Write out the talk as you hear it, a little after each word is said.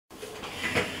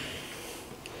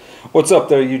What's up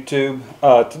there, YouTube?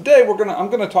 Today I'm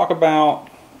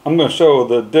gonna show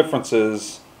the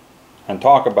differences and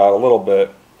talk about a little bit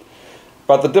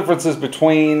about the differences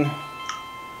between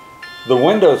the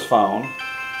Windows phone,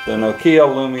 the Nokia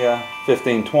Lumia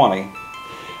 1520,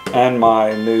 and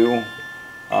my new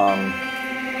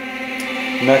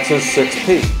Nexus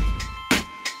 6P.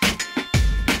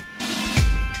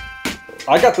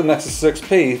 I got the Nexus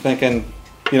 6P thinking,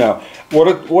 you know,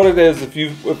 what it is. If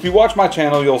you watch my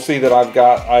channel, you'll see that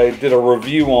I did a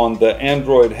review on the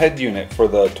Android head unit for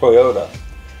the Toyota.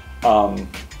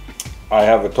 I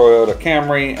have a Toyota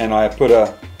Camry and I put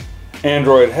a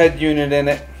Android head unit in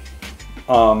it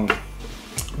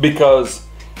because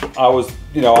I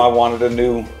wanted a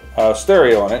new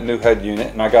stereo in it, new head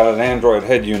unit, and I got an Android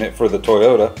head unit for the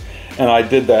Toyota, and I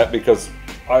did that because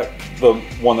the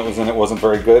one that was in it wasn't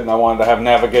very good, and I wanted to have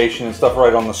navigation and stuff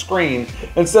right on the screen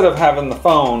instead of having the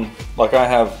phone, like I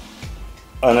have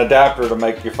an adapter to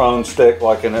make your phone stick,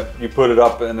 like you put it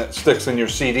up and it sticks in your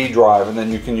CD drive, and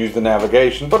then you can use the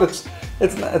navigation. But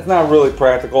it's not really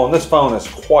practical, and this phone is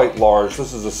quite large.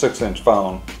 This is a 6-inch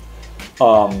phone.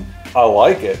 I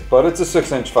like it, but it's a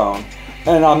 6-inch phone,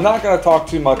 and I'm not going to talk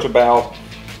too much about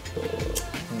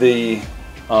the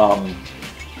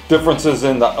differences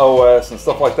in the OS and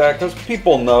stuff like that, because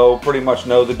people pretty much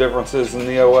know the differences in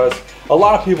the OS. A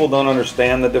lot of people don't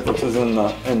understand the differences in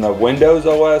the Windows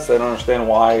OS. They don't understand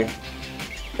why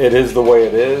it is the way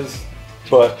it is,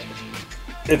 but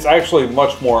it's actually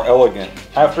much more elegant.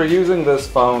 After using this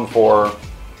phone for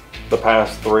the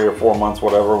past 3 or 4 months,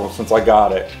 whatever, since I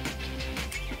got it,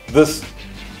 this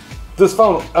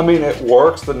phone, I mean, it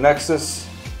works. The Nexus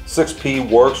 6P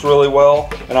works really well,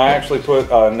 and I actually put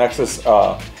Nexus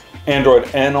Android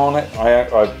N on it.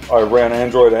 I ran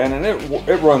Android N, and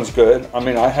it runs good. I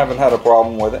mean, I haven't had a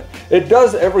problem with it. It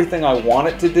does everything I want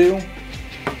it to do.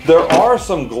 There are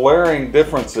some glaring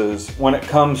differences when it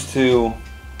comes to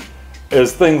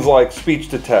things like speech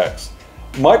to text.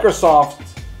 Microsoft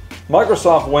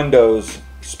Windows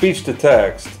speech to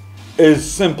text is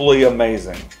simply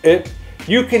amazing.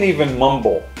 You can even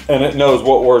mumble and it knows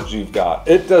what words you've got.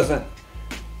 It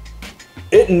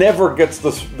never gets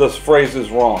this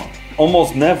phrases wrong.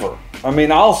 Almost never. I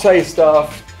mean, I'll say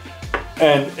stuff,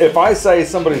 and if I say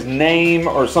somebody's name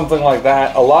or something like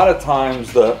that, a lot of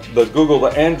times the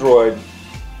Android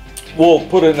will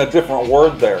put in a different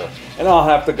word there, and I'll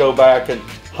have to go back and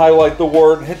highlight the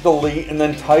word, hit delete, and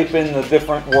then type in the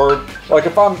different word. Like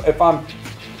if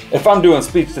I'm doing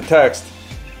speech to text,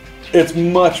 it's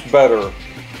much better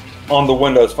on the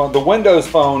Windows phone. The Windows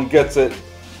phone gets it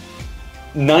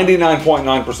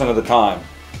 99.9% of the time.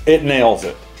 It nails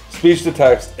it. Speech to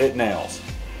text, it nails.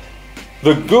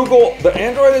 The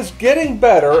Android is getting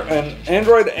better, and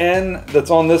Android N that's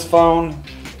on this phone,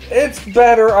 it's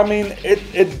better. I mean,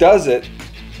 it does it,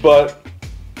 but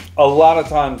a lot of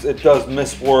times it does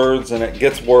miss words, and it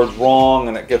gets words wrong,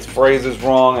 and it gets phrases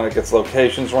wrong, and it gets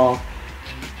locations wrong.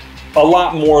 A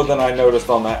lot more than I noticed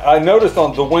on that. I noticed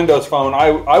on the Windows phone,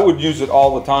 I would use it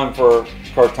all the time for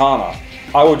Cortana.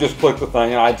 I would just click the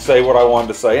thing and I'd say what I wanted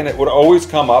to say, and it would always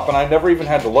come up, and I never even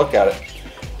had to look at it.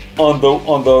 On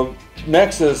the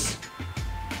Nexus,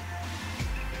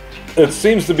 it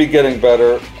seems to be getting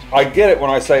better. I get it when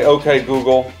I say, "Okay,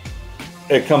 Google,"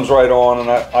 it comes right on, and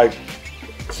I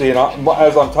see, and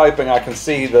as I'm typing, I can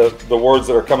see the words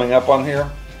that are coming up on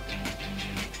here.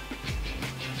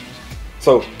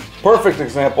 So, perfect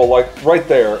example, like right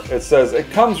there, it says,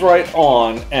 "It comes right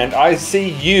on, and I see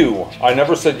you." I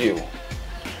never said you.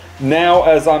 Now,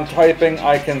 as I'm typing,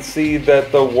 I can see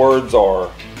that the words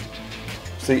are,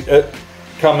 see it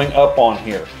coming up on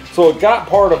here. So it got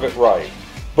part of it right,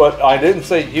 but I didn't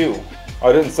say you.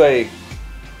 I didn't say,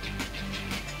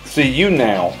 "See you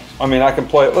now." I mean, I can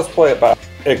play it. Let's play it back.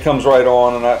 It comes right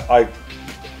on, and I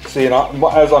see, and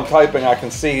as I'm typing, I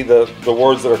can see the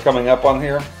words that are coming up on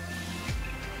here.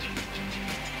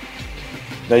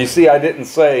 Now you see, I didn't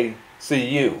say "see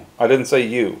you." I didn't say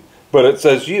you, but it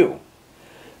says you.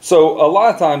 So a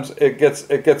lot of times it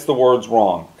gets the words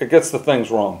wrong. It gets the things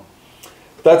wrong.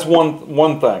 That's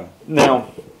one thing. Now,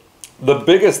 the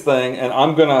biggest thing, and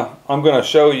I'm gonna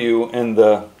show you in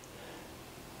the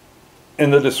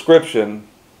description.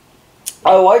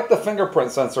 I like the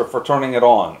fingerprint sensor for turning it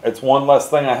on. It's one less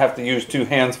thing I have to use 2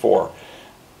 hands for.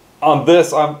 On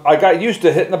this, I got used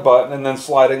to hitting a button and then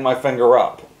sliding my finger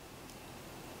up.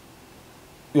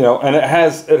 You know, and it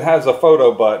has a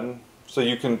photo button, so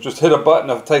you can just hit a button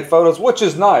to take photos, which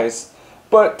is nice,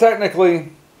 but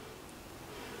technically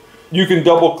you can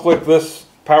double click this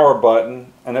power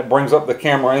button and it brings up the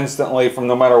camera instantly from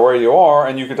no matter where you are,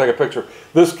 and you can take a picture.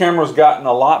 This camera's gotten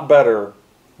a lot better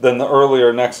than the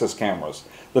earlier Nexus cameras.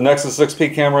 The Nexus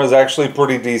 6P camera is actually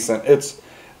pretty decent.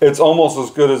 It's almost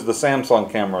as good as the Samsung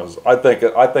cameras. I think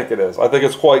it is. I think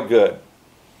it's quite good.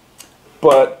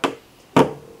 But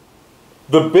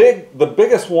the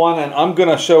biggest one, and I'm going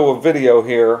to show a video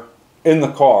here in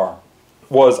the car,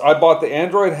 was I bought the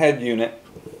Android head unit,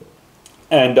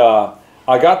 and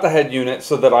I got the head unit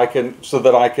so that I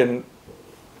can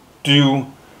do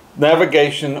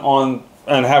navigation on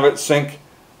and have it sync.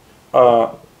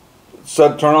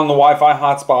 So turn on the Wi-Fi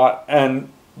hotspot and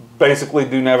basically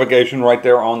do navigation right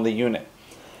there on the unit.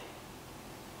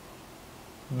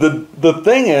 The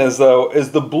thing is, though,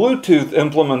 is the Bluetooth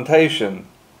implementation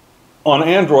on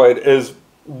Android is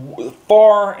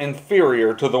far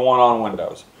inferior to the one on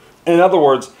Windows. In other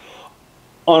words,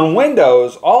 on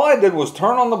Windows, all I did was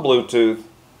turn on the Bluetooth,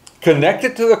 connect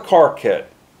it to the car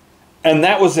kit, and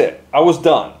that was it. I was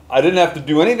done. I didn't have to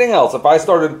do anything else. If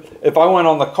I went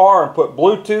on the car and put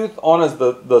Bluetooth on as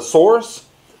the source,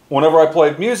 whenever I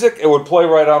played music, it would play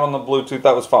right out on the Bluetooth.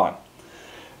 That was fine.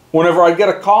 Whenever I'd get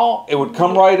a call, it would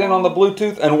come right in on the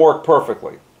Bluetooth and work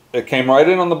perfectly. It came right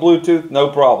in on the Bluetooth, no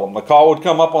problem. The call would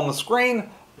come up on the screen.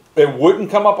 It wouldn't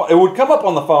come up. It would come up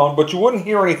on the phone, but you wouldn't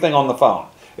hear anything on the phone.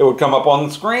 It would come up on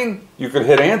the screen. You could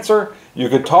hit answer. You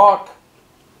could talk.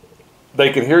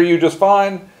 They could hear you just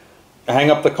fine. Hang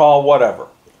up the call, whatever.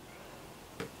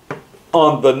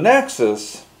 On the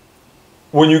Nexus,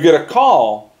 when you get a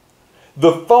call,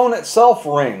 the phone itself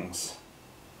rings.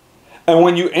 And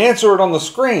when you answer it on the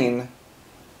screen,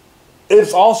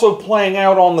 it's also playing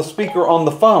out on the speaker on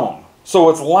the phone. So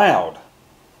it's loud.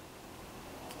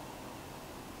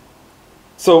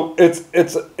 So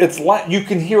it's like you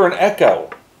can hear an echo.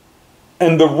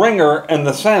 And the ringer and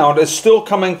the sound is still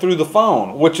coming through the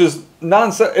phone, which is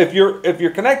nonsense. If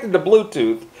you're connected to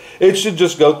Bluetooth, it should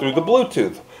just go through the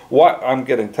Bluetooth. What I'm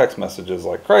getting text messages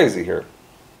like crazy here.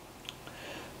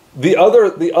 The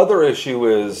other issue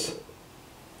is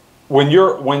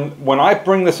when I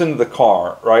bring this into the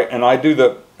car, right, and I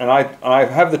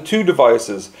have the two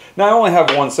devices. Now I only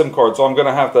have one SIM card, so I'm going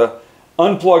to have to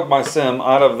unplug my SIM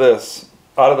out of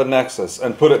the Nexus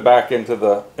and put it back into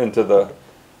the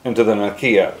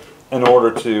Nokia in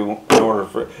order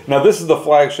for. Now this is the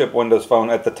flagship Windows phone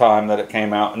at the time that it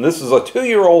came out, and this is a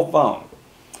 2-year-old phone.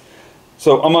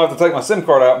 So I'm gonna have to take my SIM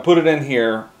card out and put it in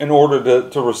here in order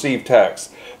to receive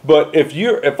text. But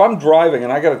if I'm driving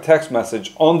and I get a text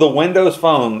message on the Windows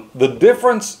phone, the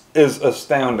difference is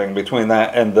astounding between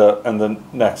that and the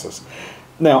Nexus.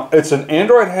 Now it's an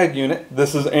Android head unit.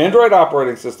 This is Android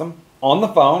operating system on the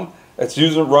phone. It's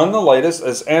run the latest.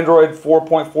 It's Android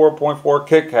 4.4.4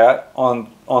 KitKat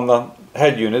on the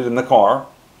head unit in the car.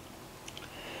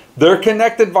 They're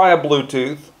connected via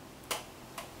Bluetooth.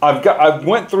 I've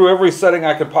went through every setting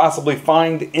I could possibly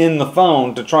find in the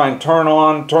phone to try and turn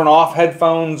off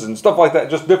headphones and stuff like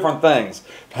that, just different things.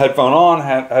 Headphone on,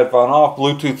 headphone off,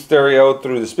 Bluetooth stereo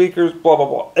through the speakers, blah, blah,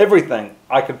 blah. Everything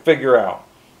I could figure out.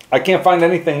 I can't find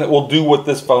anything that will do what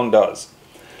this phone does.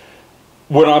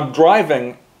 When I'm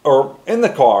driving or in the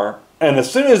car, and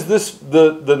as soon as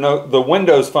the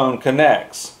Windows phone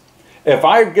connects, if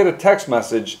I get a text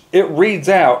message, it reads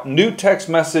out new text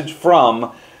message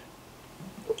from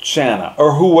Shanna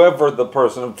or whoever the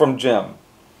person from Jim,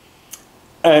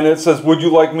 and it says, would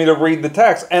you like me to read the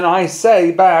text? And I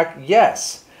say back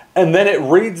yes, and then it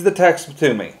reads the text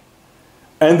to me,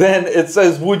 and then it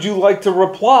says, would you like to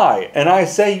reply? And I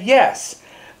say yes,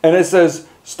 and it says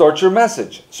start your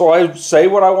message. So I say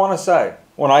what I want to say.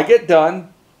 When I get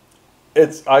done,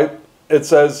 it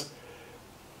says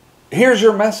here's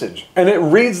your message, and it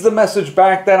reads the message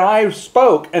back that I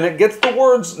spoke, and it gets the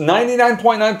words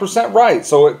 99.9% right,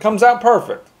 so it comes out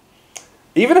perfect.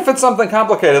 Even if it's something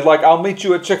complicated, like I'll meet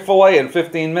you at Chick-fil-A in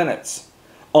 15 minutes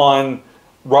on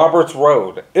Roberts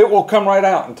Road, it will come right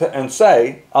out and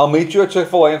say, I'll meet you at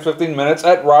Chick-fil-A in 15 minutes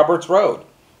at Roberts Road.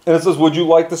 And it says, would you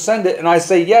like to send it? And I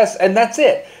say yes, and that's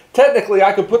it. Technically,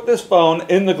 I could put this phone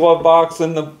in the glove box,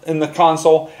 in the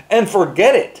console, and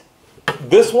forget it.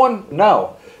 This one,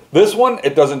 no. This one,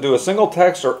 it doesn't do a single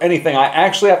text or anything. I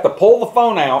actually have to pull the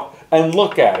phone out and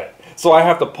look at it. So I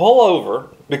have to pull over,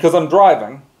 because I'm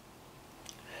driving,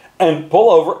 and pull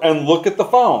over and look at the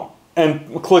phone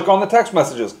and click on the text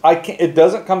messages. It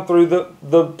doesn't come through the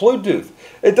Bluetooth.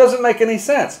 It doesn't make any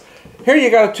sense. Here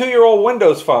you got a 2-year-old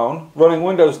Windows phone running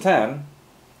Windows 10,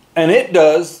 and it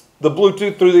does the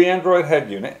Bluetooth through the Android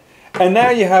head unit. And now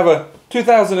you have a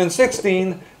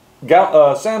 2016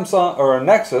 Samsung or a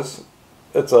Nexus.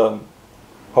 It's a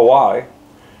Hawaii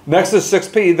Nexus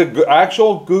 6P, the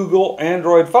actual Google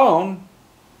Android phone,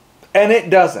 and it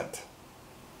doesn't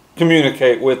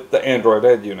communicate with the Android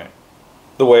head unit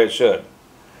the way it should.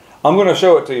 I'm going to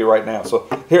show it to you right now. So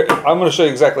here, I'm going to show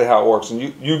you exactly how it works, and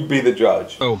you be the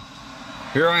judge. So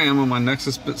here I am on my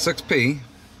Nexus 6P,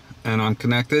 and I'm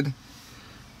connected.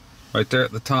 Right there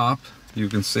at the top, you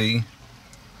can see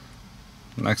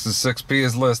Nexus 6P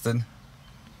is listed.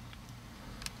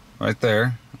 Right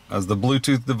there as the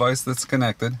Bluetooth device that's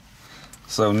connected.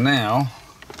 So now,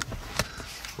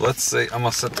 let's see, I'm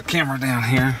gonna set the camera down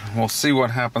here. We'll see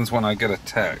what happens when I get a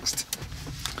text.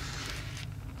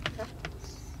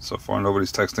 So far,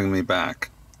 nobody's texting me back.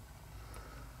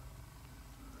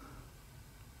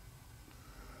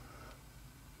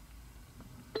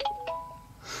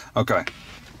 Okay.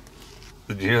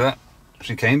 Did you hear that?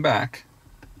 She came back.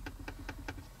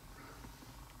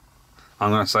 I'm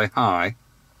gonna say hi.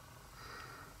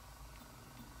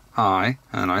 Hi,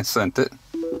 and I sent it.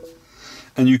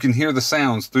 And you can hear the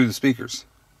sounds through the speakers.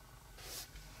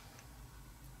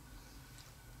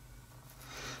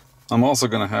 I'm also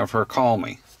going to have her call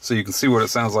me, so you can see what it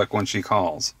sounds like when she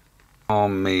calls. Call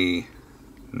me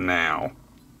now.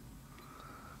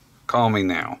 Call me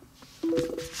now.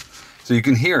 So you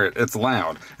can hear it, it's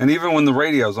loud. And even when the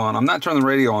radio's on, I'm not turning the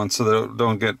radio on so that it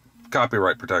don't get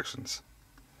copyright protections.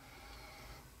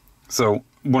 So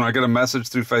when I get a message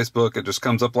through Facebook, it just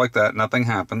comes up like that, nothing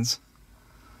happens.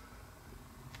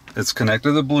 It's connected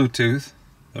to the Bluetooth.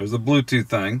 There's the Bluetooth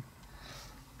thing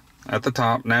at the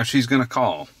top. Now she's gonna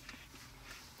call.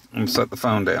 I'm gonna set the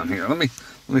phone down here. Let me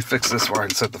fix this where I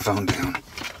can set the phone down.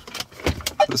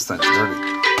 This thing's dirty.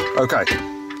 Okay.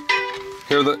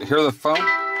 Hear the phone?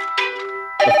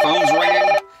 The phone's ringing,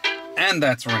 and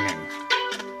that's ringing.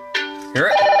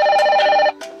 Hear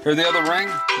it? Hear the other ring?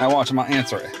 Now watch, I'm gonna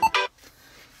answer it.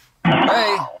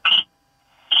 Hey.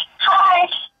 Hi.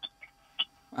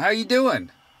 How you doing?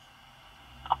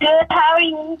 Good, how are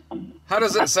you? How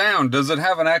does it sound? Does it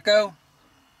have an echo?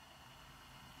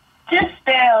 Just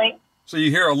barely. So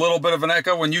you hear a little bit of an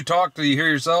echo when you talk? Do you hear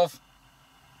yourself?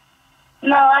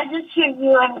 No, I just hear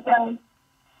you and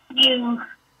you.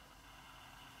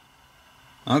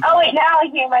 Okay. Oh, wait, now I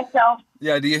hear myself.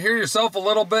 Yeah, do you hear yourself a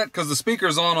little bit? Because the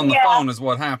speaker's on the phone is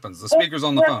what happens. The speaker's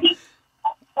on the phone.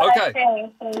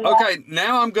 Okay. Okay,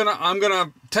 now I'm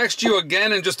gonna text you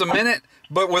again in just a minute,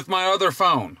 but with my other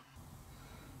phone.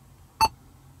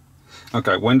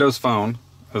 Okay, Windows Phone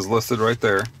is listed right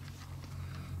there.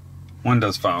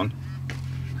 Windows Phone.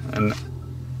 And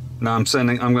now I'm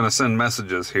gonna send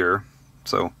messages here.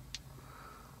 So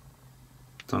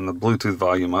turn the Bluetooth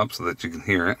volume up so that you can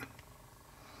hear it.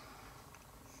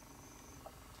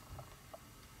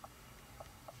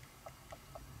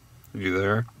 You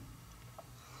there?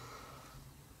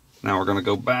 Now we're gonna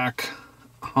go back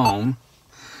home.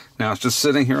 Now it's just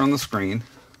sitting here on the screen.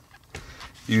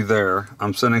 You there?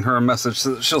 I'm sending her a message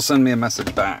so that she'll send me a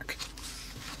message back.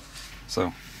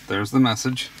 So there's the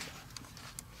message.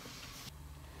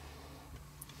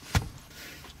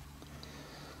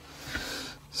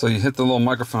 So you hit the little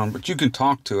microphone, but you can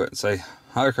talk to it and say,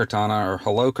 "Hi Cortana," or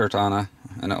 "Hello Cortana,"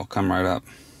 and it'll come right up.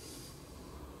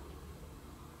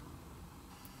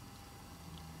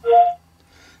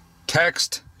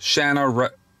 Text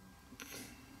Shanna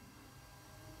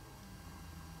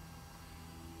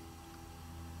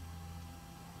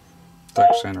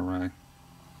Text Shanna Ray.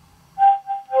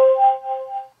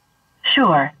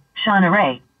 Sure, Shauna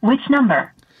Ray. Which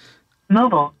number?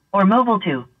 Mobile or mobile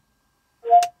 2?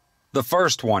 The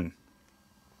first one.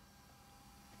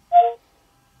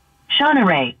 Shauna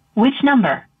Ray. Which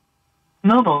number?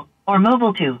 Mobile or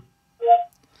mobile 2?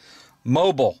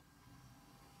 Mobile.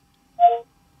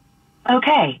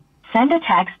 Okay, send a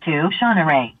text to Shauna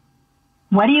Ray.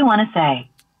 What do you want to say?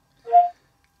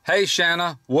 Hey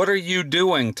Shanna, what are you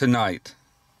doing tonight?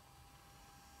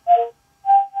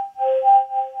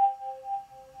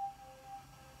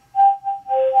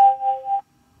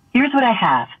 Here's what I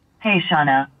have. Hey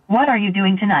Shauna, what are you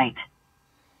doing tonight?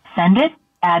 Send it,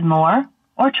 add more,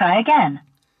 or try again.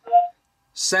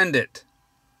 Send it.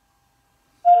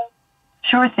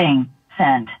 Sure thing,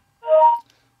 send.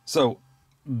 So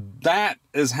that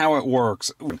is how it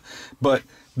works. But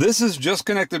this is just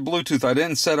connected Bluetooth. I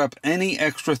didn't set up any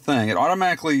extra thing. It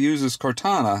automatically uses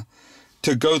Cortana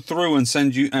to go through and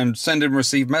send and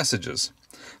receive messages.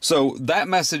 So that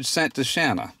message sent to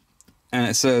Shanna, and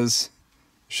it says,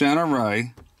 Shanna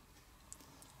Ray,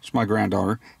 it's my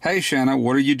granddaughter. Hey Shanna,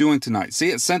 what are you doing tonight? See,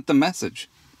 it sent the message.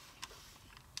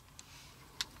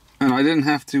 And I didn't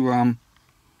have to,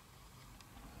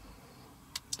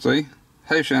 see?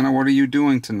 Hey Shanna, what are you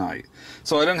doing tonight?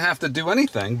 So I didn't have to do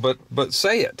anything but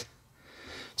say it.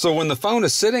 So when the phone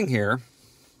is sitting here,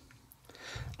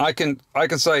 I can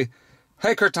say,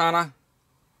 hey Cortana,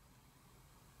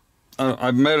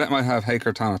 I might have Hey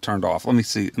Cortana turned off. Let me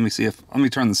see. Let me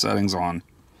turn the settings on.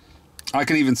 I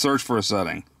can even search for a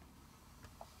setting.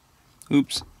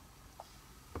 Oops.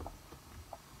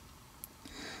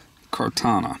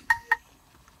 Cortana.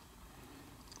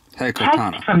 Hey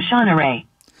Cortana. Text from Shauna Ray.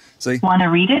 See? Want to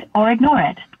read it or ignore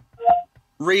it?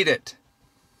 Read it.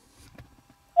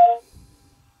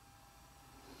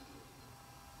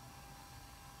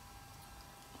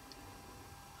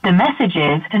 The message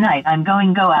is, tonight I'm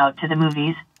going to go out to the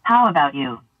movies. How about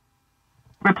you?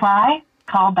 Reply,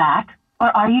 call back,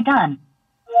 or are you done?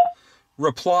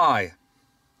 Reply.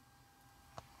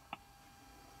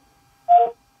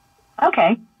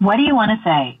 Okay, what do you want to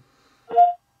say?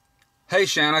 Hey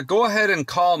Shanna, go ahead and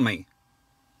call me.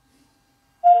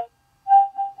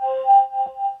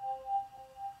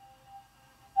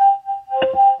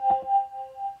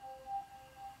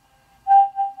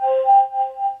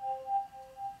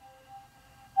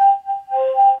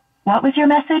 What was your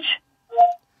message?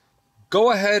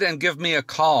 Go ahead and give me a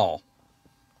call.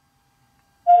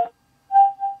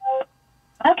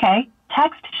 Okay,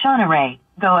 text Shauna Ray.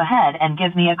 Go ahead and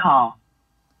give me a call.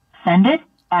 Send it,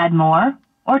 add more,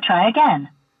 or try again.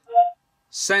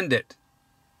 Send it.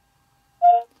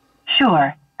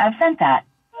 Sure, I've sent that.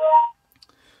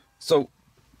 So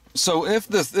if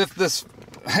this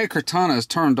Hey Cortana is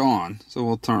turned on,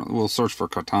 so we'll search for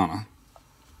Cortana.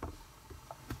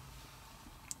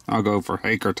 I'll go for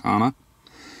Hey Cortana.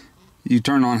 You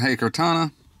turn on Hey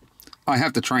Cortana. I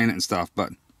have to train it and stuff,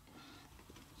 but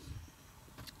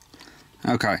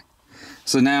okay.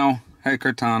 So now Hey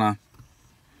Cortana.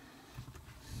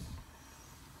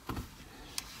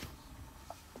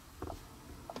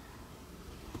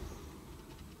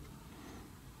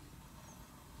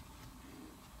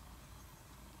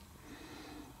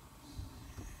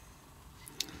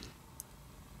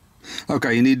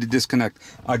 Okay, you need to disconnect.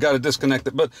 I got to disconnect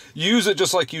it, but use it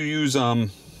just like you use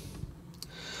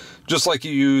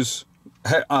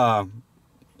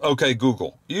OK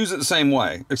Google. Use it the same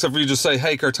way, except for you just say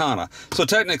Hey Cortana. So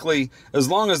technically, as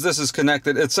long as this is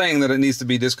connected, it's saying that it needs to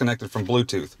be disconnected from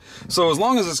Bluetooth. So as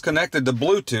long as it's connected to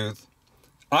Bluetooth,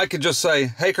 I could just say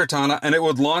Hey Cortana, and it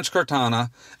would launch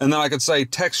Cortana, and then I could say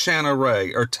text Shanna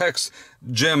Ray, or text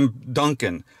Jim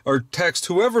Duncan, or text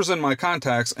whoever's in my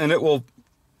contacts, and it will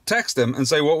text them and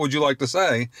say, what would you like to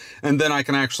say? And then I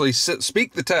can actually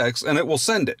speak the text and it will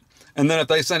send it. And then if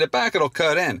they send it back, it'll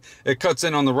cut in. It cuts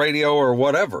in on the radio or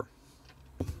whatever.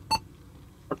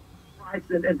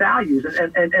 And values.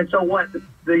 And so what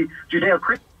the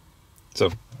Judeo-Christian... So.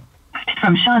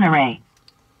 From Shauna Ray.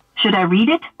 Should I read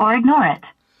it or ignore it?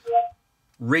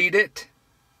 Read it.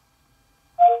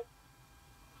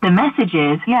 The message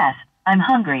is, yes, I'm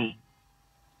hungry.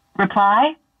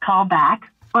 Reply, call back,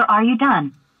 or are you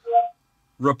done?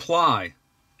 Reply.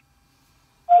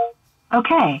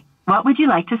 Okay, what would you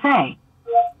like to say?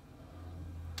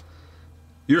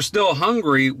 You're still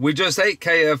hungry. We just ate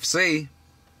KFC.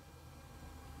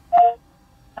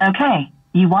 Okay,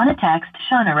 you want to text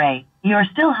Shauna Ray. You're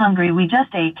still hungry. We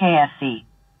just ate KFC.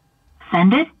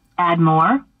 Send it, add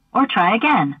more, or try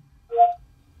again.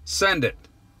 Send it.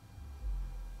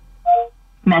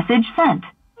 Message sent.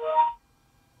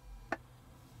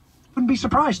 Wouldn't be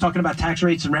surprised talking about tax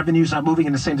rates and revenues not moving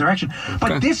in the same direction.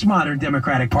 But this modern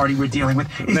Democratic Party we're dealing with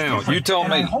is now, different. you tell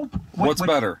me, what's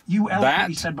better? You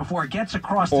that said before, it gets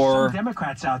across to or some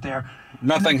Democrats out there.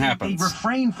 nothing They happens.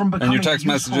 refrain from becoming and your text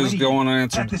messages go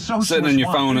unanswered, sitting in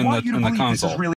your phone in the console.